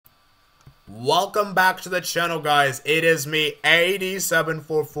Welcome back to the channel, guys. It is me,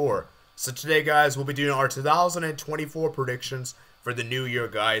 8744. So today, guys, we'll be doing our 2024 predictions for the new year,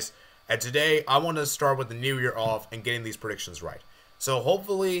 guys. And today, I want to start with the new year off and getting these predictions right. So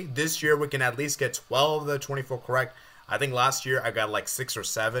hopefully, this year we can at least get 12 of the 24 correct. I think last year I got like 6 or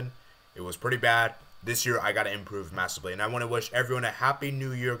 7. It was pretty bad. This year, I got to improve massively. And I want to wish everyone a happy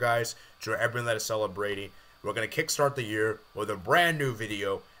new year, guys. To everyone that is celebrating. We're going to kickstart the year with a brand new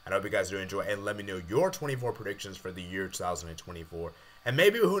video. And I hope you guys do enjoy, and let me know your 24 predictions for the year 2024. And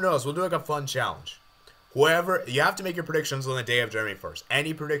maybe, who knows, we'll do like a fun challenge. Whoever, you have to make your predictions on the day of January 1st.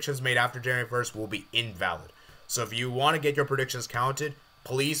 Any predictions made after January 1st will be invalid. So if you want to get your predictions counted,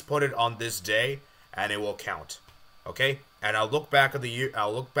 please put it on this day, and it will count. Okay? And I'll look back at the year.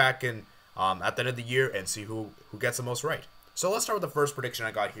 I'll look back in at the end of the year and see who gets the most right. So let's start with the first prediction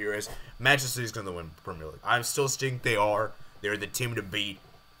I got here is Manchester City's going to win Premier League. I still think they are. They're the team to beat.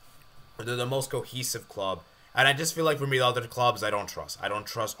 They're the most cohesive club. And I just feel like for me, the other clubs I don't trust. I don't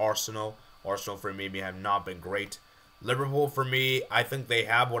trust Arsenal. Arsenal for me have not been great. Liverpool for me, I think they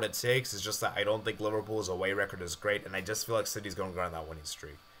have what it takes. It's just that I don't think Liverpool's away record is great. And I just feel like City's going to go on that winning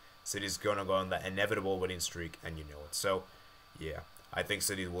streak. City's going to go on that inevitable winning streak. And you know it. So, yeah. I think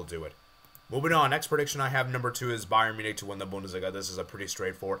City will do it. Moving on. Next prediction I have, number 2, is Bayern Munich to win the Bundesliga. This is a pretty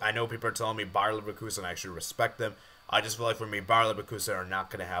straightforward. I know people are telling me Bayer Leverkusen. I actually respect them. I just feel like for me, Bayer Leverkusen are not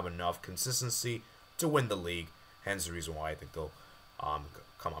going to have enough consistency to win the league. Hence the reason why I think they'll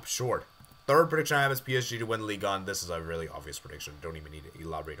come up short. Third prediction I have is PSG to win Ligue 1. This is a really obvious prediction. Don't even need to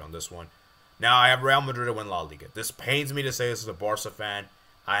elaborate on this one. Now I have Real Madrid to win La Liga. This pains me to say this as a Barca fan.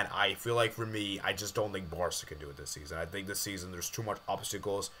 And I feel like for me, I just don't think Barca can do it this season. I think this season there's too much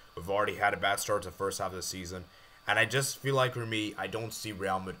obstacles. We've already had a bad start to the first half of the season. And I just feel like for me, I don't see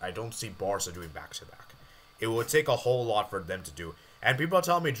Barca doing back-to-back. It would take a whole lot for them to do. And people are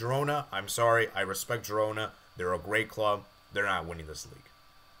telling me Girona, I'm sorry, I respect Girona. They're a great club. They're not winning this league.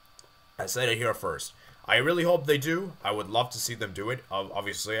 I said it here first. I really hope they do. I would love to see them do it.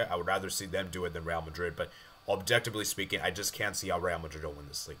 Obviously, I would rather see them do it than Real Madrid. But objectively speaking, I just can't see how Real Madrid will win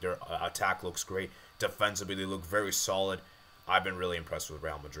this league. Their attack looks great. Defensively, they look very solid. I've been really impressed with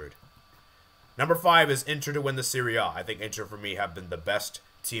Real Madrid. Number 5 is Inter to win the Serie A. I think Inter, for me, have been the best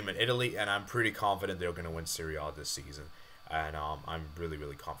team in Italy, and I'm pretty confident they're going to win Serie A this season. And I'm really,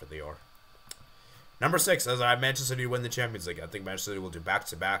 really confident they are. Number 6, as I have Manchester City to win the Champions League. I think Manchester City will do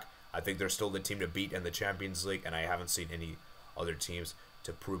back-to-back. I think they're still the team to beat in the Champions League, and I haven't seen any other teams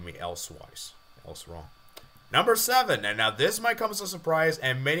to prove me else wrong. Number 7, and now this might come as a surprise,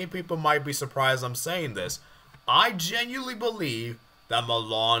 and many people might be surprised I'm saying this. I genuinely believe that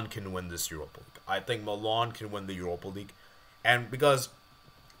Milan can win this Europa League. I think Milan can win the Europa League, and because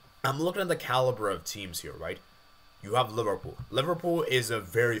I'm looking at the caliber of teams here, right? You have Liverpool. Liverpool is a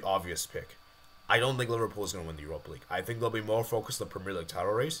very obvious pick. I don't think Liverpool is going to win the Europa League. I think they'll be more focused on the Premier League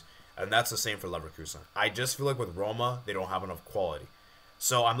title race, and that's the same for Leverkusen. I just feel like with Roma, they don't have enough quality.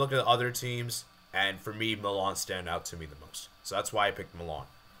 So I'm looking at other teams, and for me, Milan stand out to me the most. So that's why I picked Milan.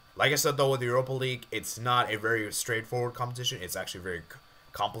 Like I said, though, with the Europa League, it's not a very straightforward competition. It's actually very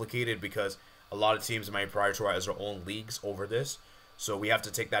complicated because a lot of teams might prioritize their own leagues over this. So we have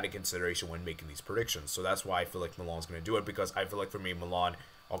to take that into consideration when making these predictions. So that's why I feel like Milan's going to do it, because I feel like for me,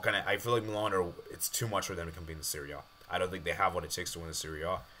 it's too much for them to compete in the Serie A. I don't think they have what it takes to win the Serie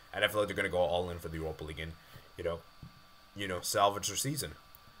A, and I feel like they're going to go all in for the Europa League and, salvage their season.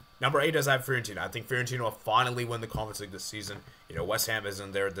 Number 8 is I have Fiorentina. I think Fiorentina will finally win the Conference League this season. West Ham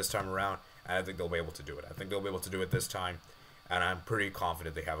isn't there this time around, and I think they'll be able to do it. I think they'll be able to do it this time, and I'm pretty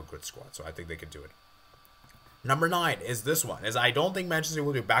confident they have a good squad, so I think they can do it. Number 9 is this one. I don't think Manchester City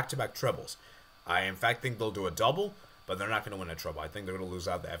will do back-to-back trebles. I, in fact, think they'll do a double, but they're not going to win a treble. I think they're going to lose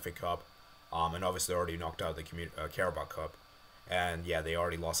out the FA Cup, and obviously they already knocked out the Carabao Cup, and yeah, they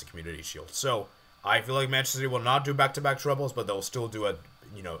already lost the Community Shield. So I feel like Manchester City will not do back-to-back trebles, but they'll still do a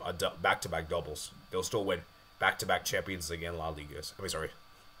back-to-back doubles. They'll still win back-to-back Champions League and La Ligas.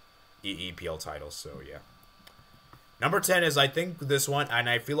 EPL titles. So yeah. Number 10 is, I think, this one, and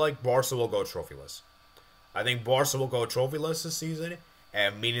I feel like Barca will go trophyless. I think Barca will go trophyless this season,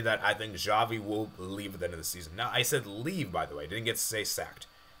 and meaning that I think Xavi will leave at the end of the season. Now, I said leave, by the way. I didn't get to say sacked.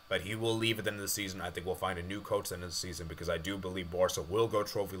 But he will leave at the end of the season. I think we'll find a new coach at the end of the season, because I do believe Barca will go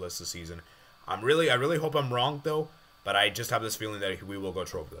trophyless this season. I really hope I'm wrong, though, but I just have this feeling that we will go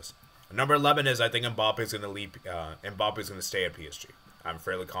trophyless. Number 11 is, I think Mbappe's going to leave. Mbappe's going to stay at PSG. I'm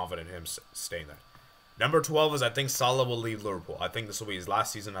fairly confident in him staying there. Number 12 is, I think Salah will leave Liverpool. I think this will be his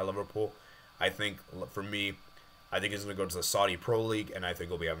last season at Liverpool. I think, for me, I think he's going to go to the Saudi Pro League, and I think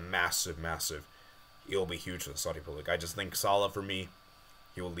it'll be a massive, it'll be huge for the Saudi Pro League. I just think Salah, for me,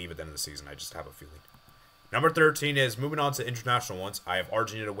 he will leave at the end of the season. I just have a feeling. Number 13 is moving on to international ones. I have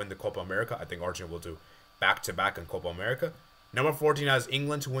Argentina to win the Copa America. I think Argentina will do back-to-back in Copa America. Number 14 has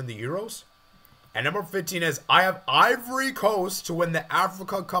England to win the Euros. And number 15 is I have Ivory Coast to win the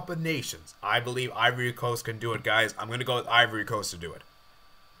Africa Cup of Nations. I believe Ivory Coast can do it, guys. I'm going to go with Ivory Coast to do it.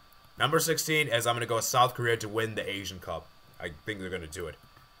 Number 16 is I'm going to go with South Korea to win the Asian Cup. I think they're going to do it.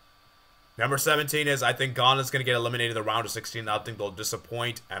 Number 17 is I think Ghana is going to get eliminated in the round of 16. I think they'll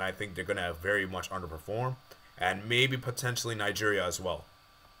disappoint, and I think they're going to very much underperform. And maybe potentially Nigeria as well.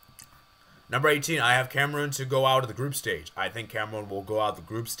 Number 18, I have Cameroon to go out of the group stage. I think Cameroon will go out of the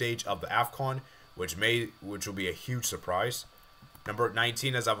group stage of the AFCON, which will be a huge surprise. Number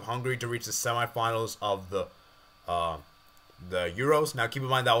 19 is I have Hungary to reach the semifinals of the Euros. Now keep in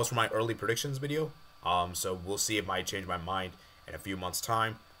mind that was for my early predictions video. So we'll see if I might change my mind in a few months'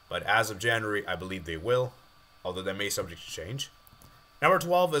 time. But as of January, I believe they will, although they may be subject to change. Number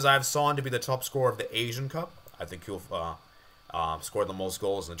 12 is I have Son to be the top scorer of the Asian Cup. I think he'll score the most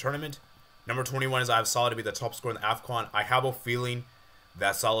goals in the tournament. Number 21 is I have Salah to be the top scorer in the AFCON. I have a feeling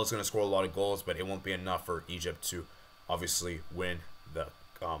that Salah is going to score a lot of goals, but it won't be enough for Egypt to obviously win the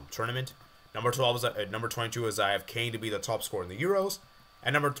tournament. Number 22 is I have Kane to be the top scorer in the Euros.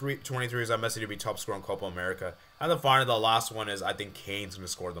 And number 23 is I have Messi to be top scorer in Copa America. And then finally, the last one is I think Kane's going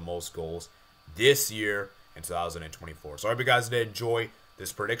to score the most goals this year in 2024. So I hope you guys did enjoy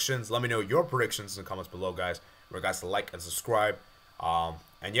this predictions. Let me know your predictions in the comments below, guys. Remember, guys, to like and subscribe.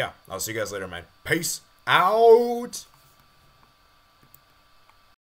 And yeah, I'll see you guys later, man. Peace out.